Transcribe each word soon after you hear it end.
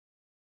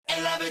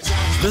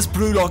This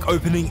Blue Lock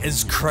opening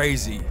is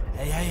crazy.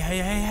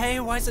 Hey,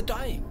 why is it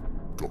dying?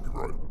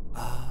 Copyright.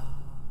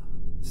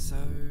 So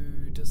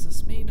does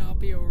this mean I'll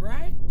be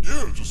alright?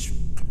 Yeah, just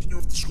continue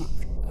with the script.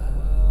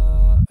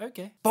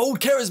 Okay. Bold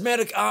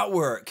charismatic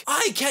artwork,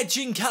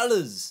 eye-catching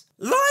colors,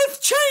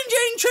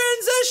 life-changing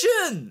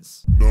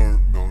transitions! No,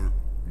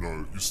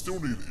 you still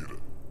need to edit.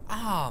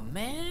 Aw,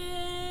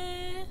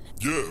 man.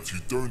 Yeah, if you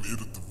don't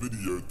edit the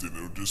video, then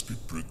it'll just be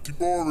pretty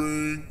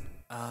boring.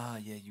 Yeah,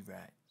 you're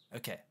right.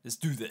 Okay, let's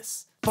do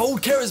this.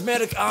 Bold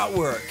charismatic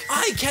artwork,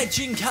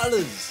 eye-catching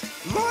colors,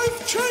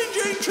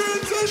 Life-changing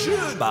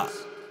transition! but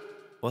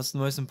what's the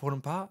most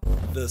important part?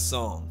 The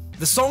song.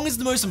 The song is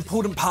the most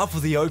important part for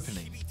the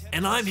opening,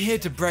 and I'm here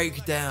to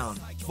break down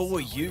for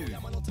you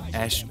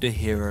Ash the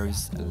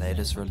Hero's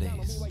latest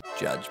release,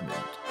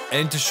 Judgement,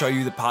 and to show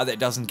you the part that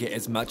doesn't get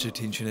as much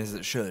attention as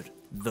it should,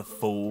 the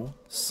full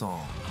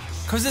song.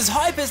 Cause as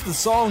hype as the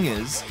song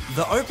is,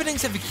 the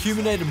openings have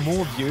accumulated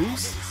more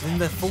views than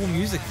the full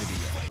music video.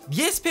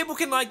 Yes, people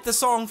can like the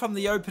song from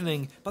the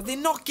opening, but they're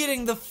not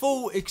getting the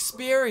full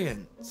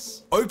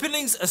experience.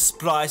 Openings are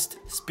spliced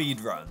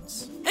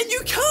speedruns. And you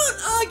can't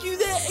argue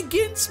that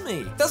against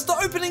me. Does the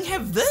opening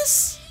have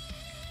this?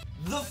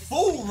 The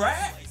full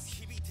rap?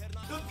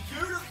 The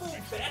beautiful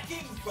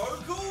backing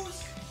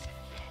vocals?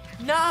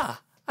 Nah,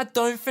 I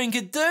don't think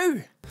it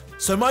do.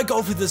 So my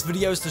goal for this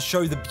video is to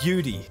show the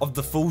beauty of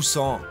the full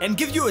song and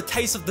give you a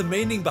taste of the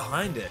meaning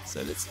behind it.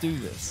 So let's do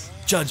this.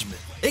 Judgement.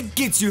 It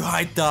gets you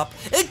hyped up.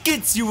 It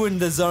gets you in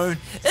the zone.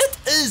 It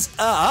is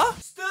a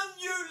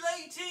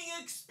stimulating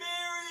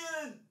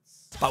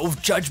experience. But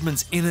with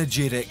Judgment's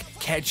energetic,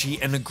 catchy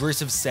and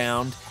aggressive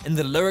sound and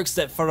the lyrics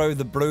that follow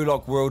the Blue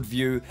Lock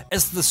worldview,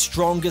 it's the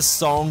strongest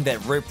song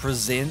that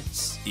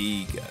represents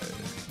ego.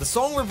 The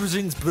song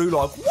represents Blue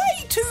Lock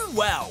way too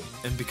well,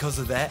 and because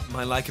of that,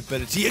 my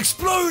likability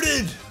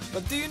exploded!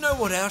 But do you know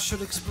what else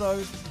should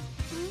explode?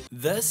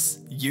 This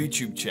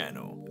YouTube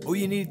channel. All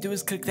you need to do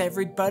is click that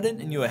red button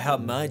and you will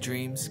help my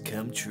dreams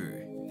come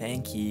true.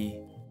 Thank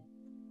you.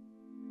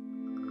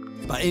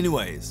 But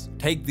anyways,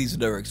 take these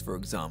lyrics for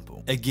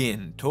example.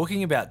 Again,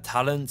 talking about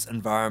talents,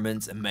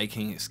 environments, and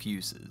making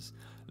excuses.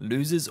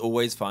 Losers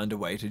always find a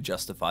way to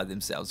justify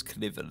themselves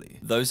cleverly.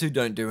 Those who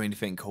don't do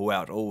anything call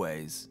out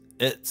always.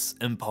 It's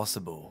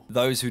impossible.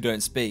 Those who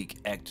don't speak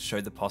act to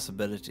show the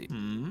possibility.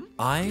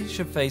 I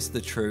should face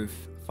the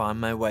truth, find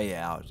my way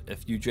out.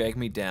 If you drag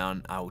me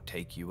down, I will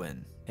take you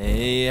in.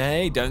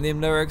 Hey, don't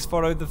them lyrics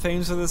follow the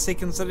themes of the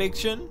second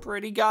selection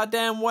pretty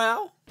goddamn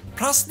well?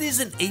 Plus there's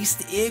an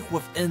Easter egg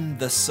within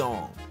the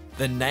song.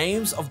 The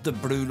names of the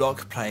Blue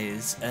Lock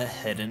players are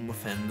hidden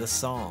within the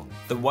song.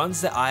 The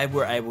ones that I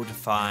were able to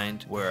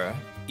find were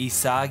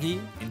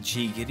Isagi and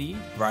Chigiri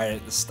right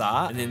at the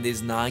start, and then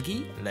there's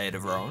Nagi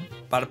later on.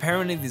 But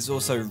apparently there's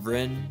also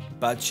Rin,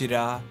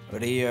 Bachira,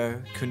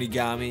 Ryo,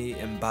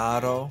 Kunigami, and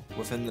Baro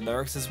within the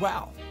lyrics as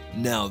well.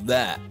 Now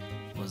that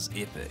was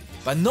epic.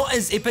 But not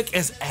as epic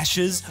as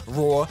Ash's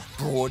raw,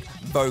 broad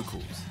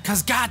vocals.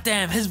 Cause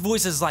goddamn, his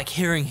voice is like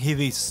hearing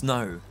heavy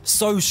snow.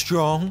 So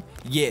strong,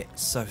 yet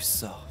so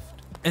soft.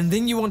 And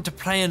then you want to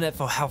play in it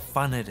for how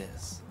fun it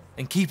is.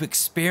 And keep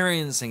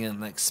experiencing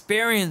and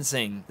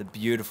experiencing the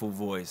beautiful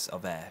voice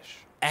of Ash.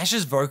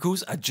 Ash's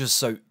vocals are just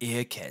so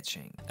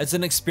ear-catching. It's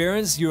an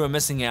experience you are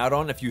missing out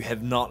on if you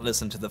have not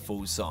listened to the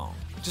full song.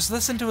 Just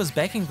listen to his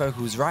backing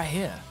vocals right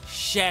here.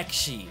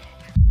 Shakshi.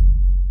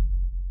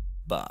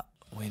 But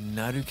when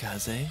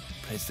Narukaze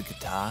plays the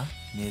guitar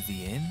near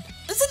the end,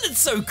 isn't it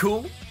so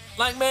cool?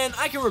 Like man,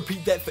 I can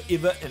repeat that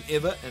forever and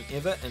ever and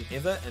ever and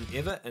ever and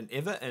ever and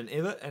ever and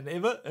ever and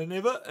ever and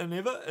ever and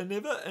ever and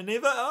ever and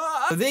ever.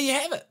 So there you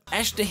have it.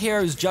 Ash the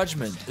Hero's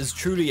Judgement is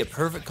truly a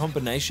perfect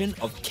combination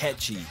of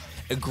catchy,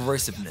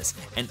 aggressiveness,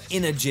 and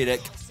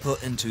energetic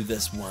put into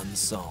this one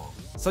song.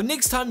 So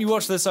next time you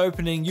watch this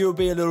opening, you'll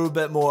be a little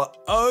bit more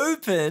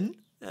open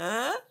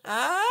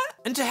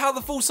into how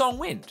the full song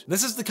went.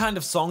 This is the kind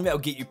of song that will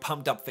get you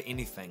pumped up for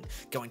anything.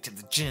 Going to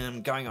the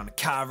gym, going on a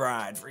car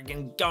ride,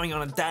 freaking going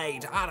on a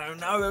date, I don't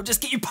know, it'll just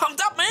get you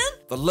pumped up, man.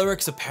 The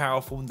lyrics are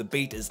powerful and the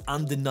beat is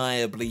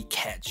undeniably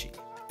catchy.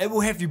 It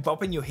will have you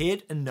bopping your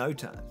head in no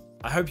time.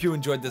 I hope you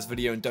enjoyed this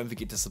video and don't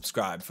forget to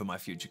subscribe for my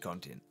future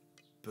content.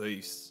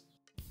 Peace.